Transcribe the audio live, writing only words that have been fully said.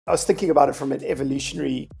I was thinking about it from an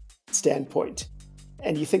evolutionary standpoint.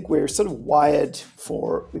 And you think we're sort of wired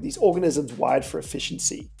for, with these organisms wired for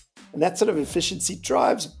efficiency. And that sort of efficiency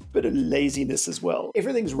drives a bit of laziness as well.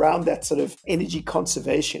 Everything's around that sort of energy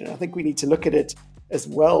conservation. And I think we need to look at it as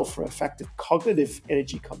well from a fact of cognitive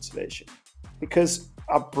energy conservation. Because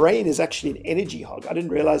our brain is actually an energy hog. I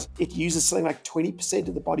didn't realize it uses something like 20%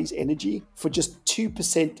 of the body's energy for just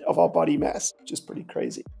 2% of our body mass, which is pretty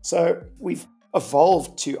crazy. So we've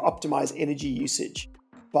evolved to optimize energy usage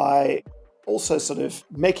by also sort of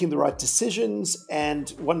making the right decisions. And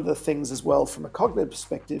one of the things as well from a cognitive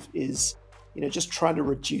perspective is, just trying to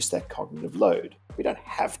reduce that cognitive load. We don't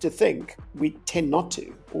have to think. We tend not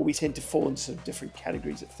to, or we tend to fall into sort of different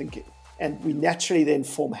categories of thinking. And we naturally then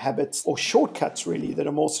form habits or shortcuts really that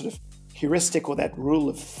are more sort of heuristic, or that rule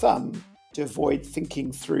of thumb, to avoid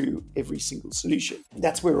thinking through every single solution.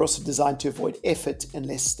 That's where we're also designed to avoid effort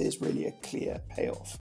unless there's really a clear payoff.